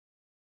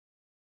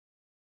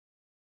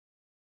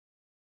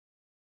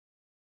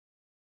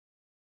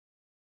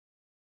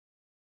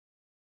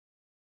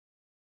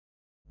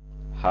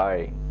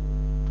Hi,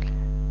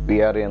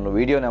 we are in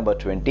video number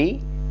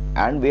 20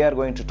 and we are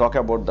going to talk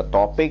about the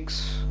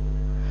topics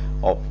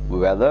of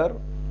weather,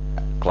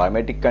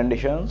 climatic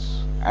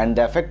conditions and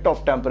the effect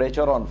of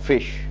temperature on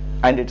fish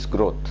and its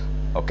growth.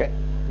 Okay,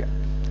 yeah.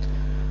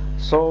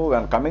 So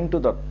when coming to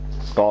the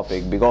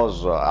topic,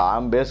 because I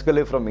am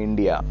basically from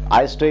India,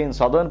 I stay in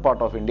southern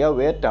part of India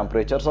where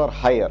temperatures are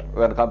higher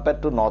when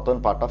compared to northern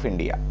part of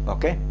India.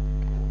 Okay,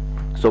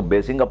 so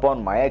basing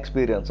upon my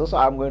experiences,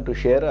 I am going to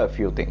share a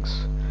few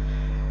things.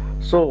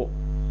 So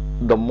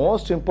the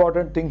most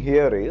important thing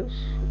here is,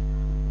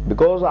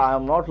 because I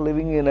am not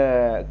living in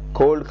a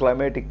cold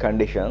climatic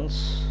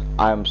conditions,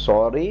 I am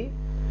sorry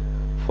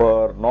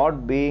for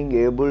not being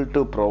able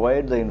to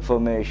provide the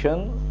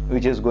information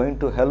which is going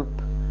to help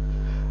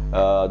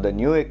the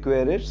new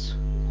aquarists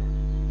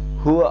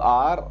who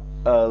are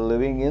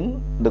living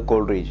in the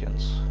cold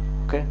regions.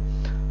 Okay,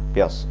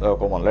 yes,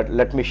 come on,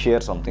 let me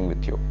share something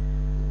with you.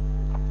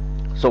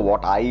 So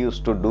what I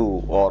used to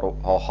do, or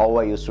how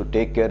I used to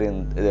take care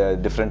in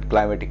different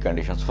climatic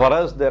conditions. For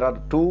us, there are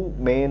two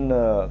main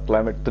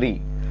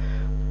three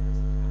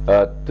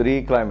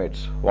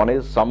climates. One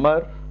is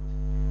summer,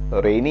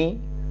 rainy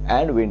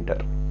and winter.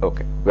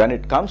 Okay, when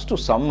it comes to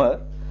summer,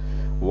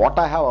 what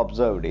I have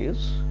observed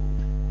is,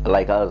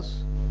 like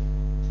us,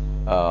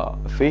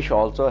 fish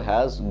also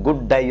has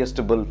good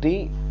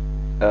digestibility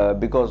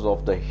because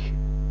of the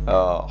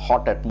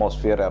hot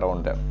atmosphere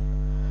around them.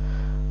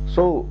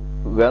 So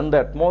when the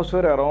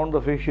atmosphere around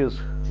the fish is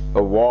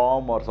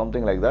warm or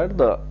something like that,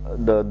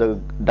 the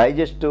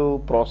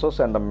digestive process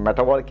and the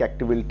metabolic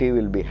activity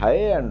will be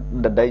high and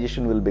the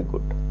digestion will be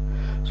good.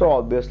 So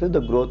obviously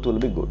the growth will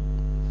be good.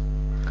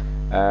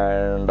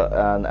 And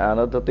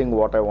another thing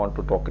what I want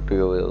to talk to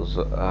you is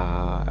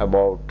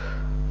about,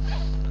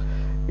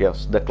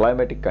 yes, the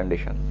climatic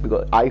condition.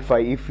 Because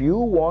if you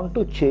want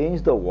to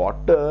change the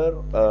water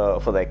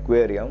for the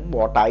aquarium,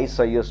 what I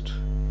suggest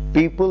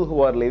people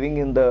who are living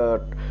in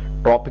the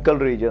tropical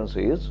regions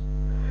is,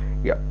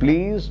 yeah,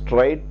 please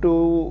try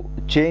to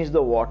change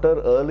the water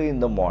early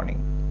in the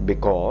morning.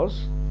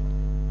 Because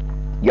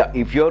yeah,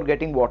 if you are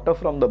getting water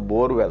from the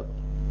bore well,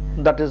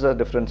 that is a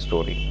different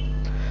story.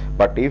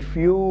 But if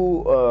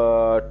you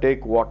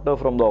take water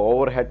from the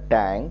overhead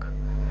tank,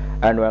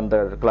 and when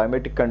the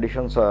climatic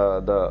conditions,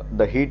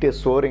 the heat is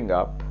soaring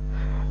up,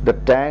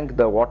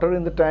 the water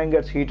in the tank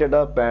gets heated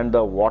up and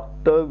the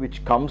water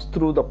which comes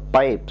through the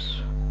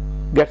pipes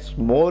gets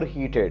more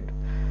heated.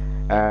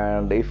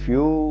 And if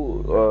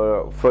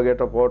you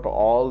forget about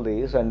all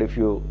these and if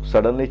you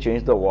suddenly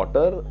change the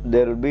water,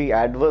 there will be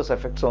adverse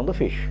effects on the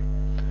fish.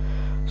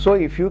 So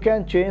if you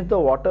can change the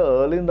water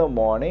early in the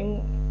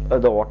morning,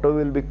 the water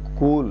will be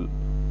cool,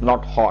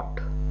 not hot,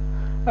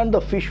 and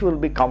the fish will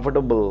be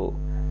comfortable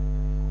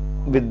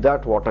with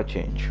that water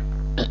change.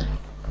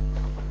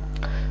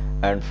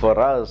 And for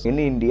us in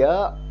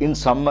India, in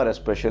summer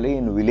especially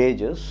in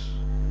villages,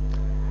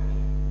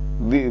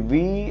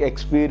 we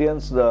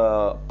experience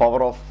the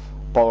power off,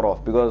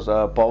 because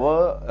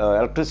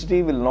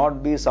electricity will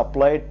not be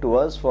supplied to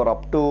us for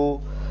up to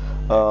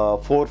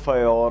 4-5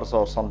 hours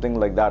or something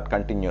like that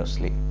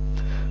continuously.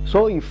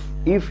 So if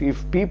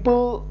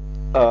people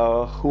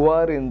who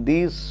are in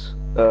these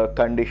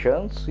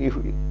conditions, if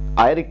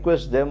I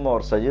request them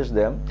or suggest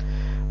them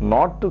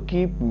not to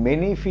keep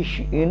many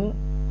fish in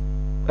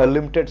a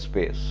limited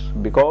space,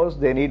 because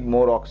they need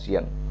more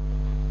oxygen,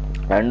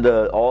 and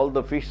all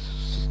the fish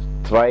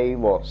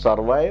thrive or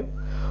survive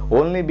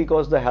only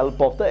because the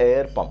help of the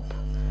air pump.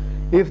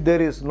 If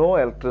there is no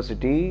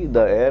electricity,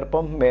 the air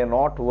pump may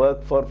not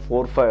work for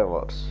 4-5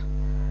 hours.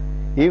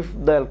 If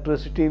there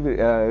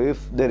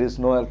is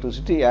no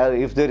electricity,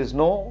 if there is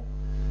no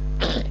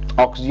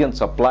oxygen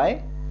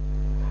supply,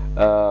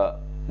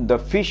 the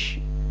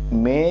fish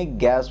may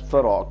gasp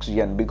for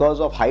oxygen because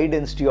of high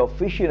density of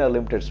fish in a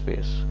limited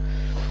space.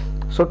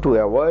 So to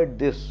avoid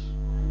this,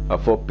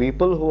 for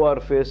people who are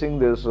facing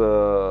this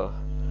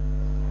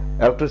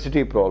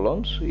electricity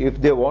problems,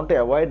 if they want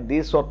to avoid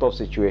these sort of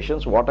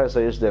situations, what I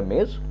suggest them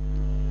is,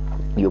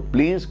 you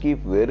please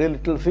keep very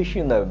little fish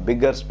in a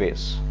bigger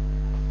space.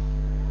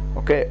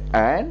 Okay,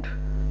 and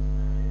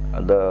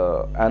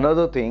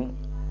another thing,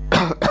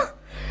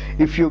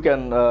 if you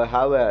can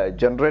have a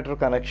generator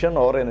connection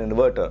or an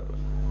inverter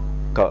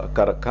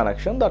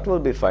connection, that will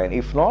be fine.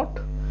 If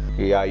not,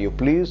 yeah, you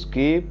please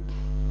keep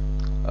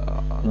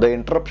the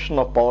interruption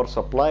of power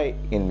supply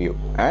in view.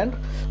 And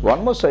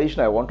one more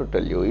suggestion I want to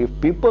tell you: if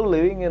people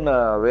living in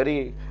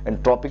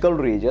tropical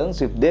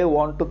regions, if they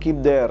want to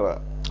keep their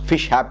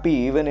fish happy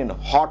even in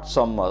hot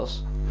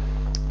summers,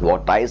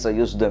 what I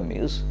suggest them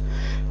is,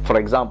 for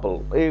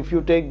example, if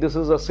you take, this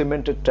is a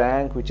cemented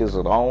tank which is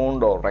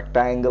round or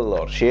rectangle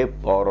or shape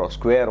or a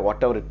square,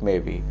 whatever it may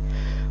be.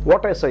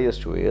 What I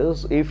suggest you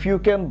is, if you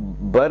can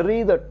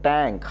bury the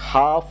tank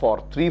half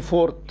or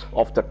 3/4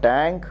 of the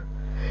tank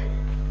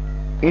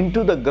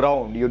into the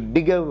ground, you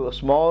dig a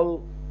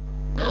small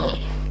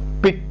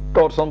pit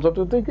or some sort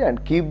of thing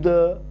and keep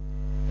the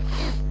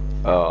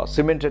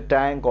cemented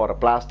tank or a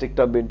plastic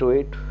tub into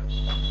it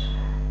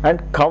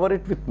and cover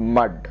it with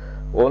mud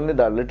only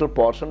the little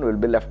portion will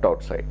be left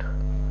outside.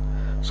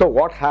 So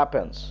what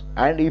happens,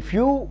 and if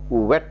you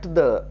wet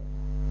the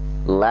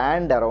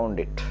land around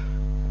it,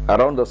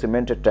 around the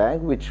cemented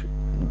tank, which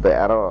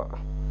the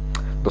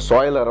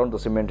soil around the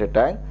cemented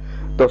tank,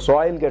 the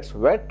soil gets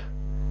wet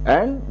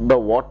and the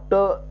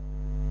water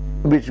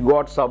which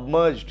got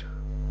submerged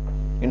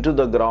into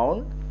the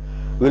ground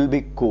will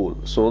be cool,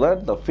 so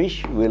that the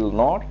fish will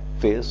not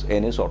face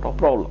any sort of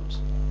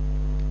problems.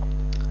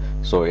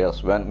 So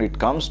yes, when it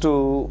comes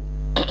to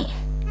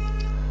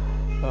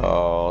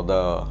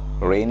the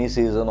rainy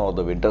season or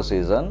the winter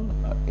season,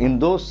 in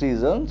those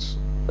seasons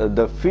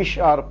the fish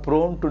are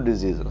prone to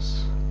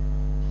diseases,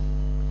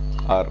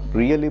 are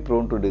really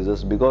prone to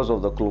disease because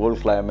of the cold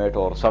climate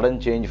or sudden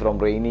change from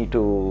rainy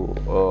to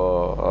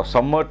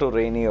summer to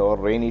rainy or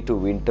rainy to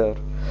winter,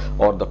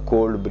 or the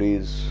cold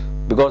breeze,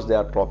 because they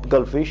are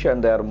tropical fish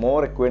and they are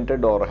more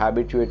acquainted or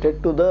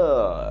habituated to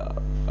the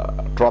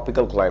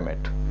tropical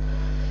climate.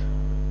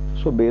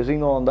 So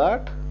basing on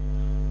that,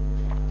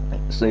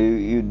 so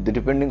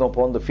depending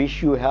upon the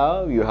fish you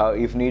have,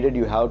 if needed,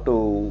 you have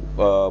to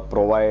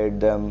provide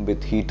them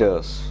with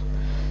heaters.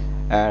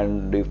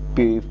 And if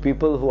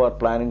people who are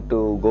planning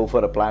to go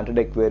for a planted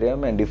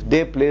aquarium, and if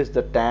they place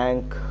the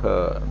tank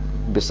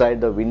beside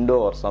the window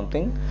or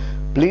something,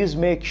 please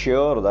make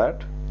sure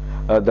that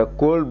the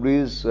cold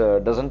breeze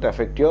doesn't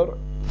affect your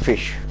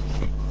fish.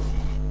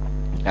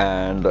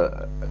 And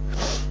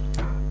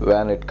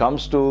when it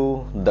comes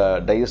to the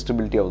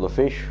digestibility of the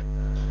fish,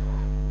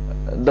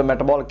 the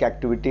metabolic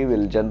activity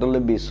will generally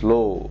be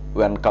slow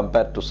when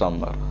compared to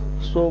summer.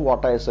 So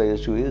what I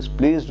suggest you is,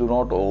 please do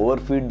not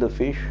overfeed the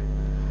fish,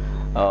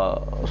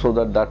 so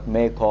that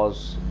may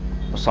cause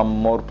some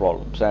more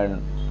problems,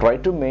 and try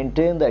to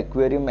maintain the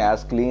aquarium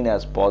as clean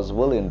as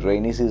possible in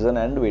rainy season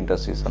and winter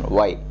season.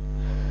 Why?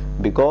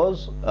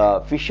 Because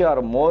fish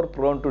are more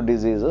prone to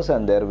diseases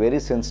and they are very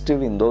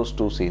sensitive in those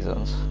two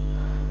seasons.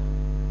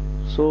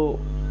 So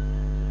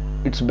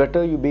it's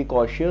better you be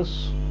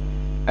cautious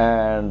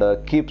and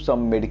keep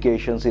some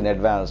medications in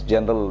advance,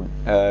 general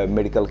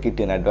medical kit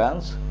in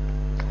advance,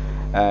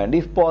 and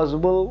if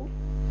possible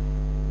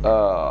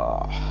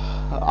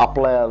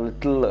apply a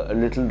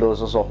little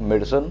doses of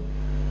medicine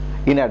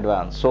in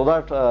advance, so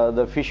that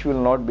the fish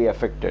will not be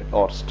affected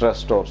or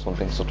stressed or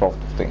something sort of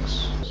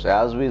things. So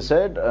as we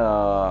said,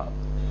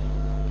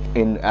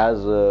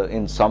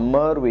 in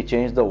summer we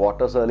change the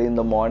waters early in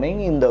the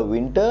morning. In the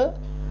winter,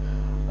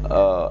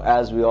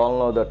 as we all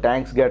know, the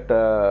tanks get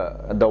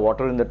the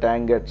water in the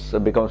tank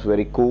becomes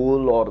very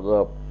cool, or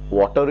the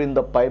water in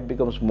the pipe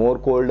becomes more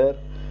colder,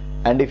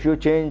 and if you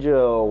change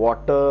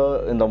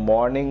water in the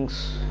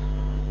mornings,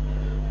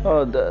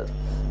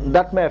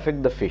 that may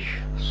affect the fish.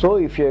 So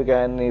if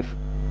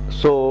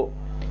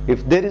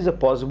there is a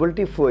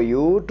possibility for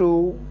you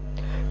to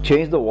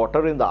change the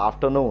water in the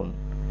afternoon,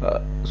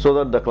 so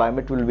that the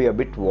climate will be a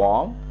bit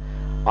warm,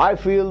 I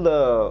feel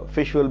the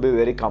fish will be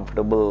very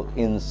comfortable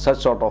in such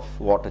sort of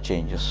water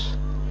changes.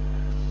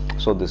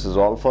 So this is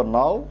all for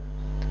now,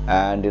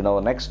 and in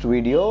our next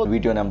video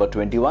number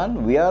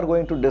 21, we are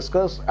going to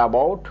discuss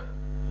about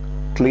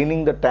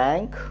cleaning the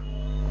tank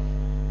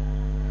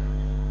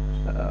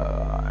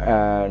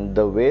and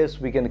the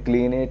ways we can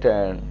clean it,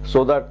 and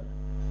so that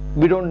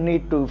we don't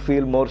need to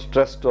feel more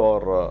stressed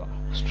or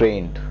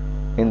strained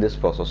in this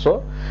process.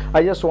 So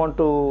I just want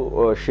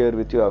to share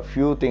with you a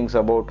few things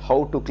about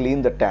how to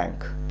clean the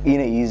tank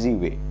in an easy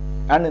way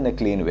and in a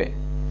clean way.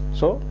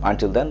 So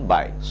until then,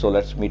 bye. So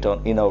let's meet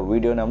in our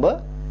video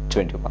number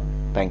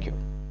 21. Thank you.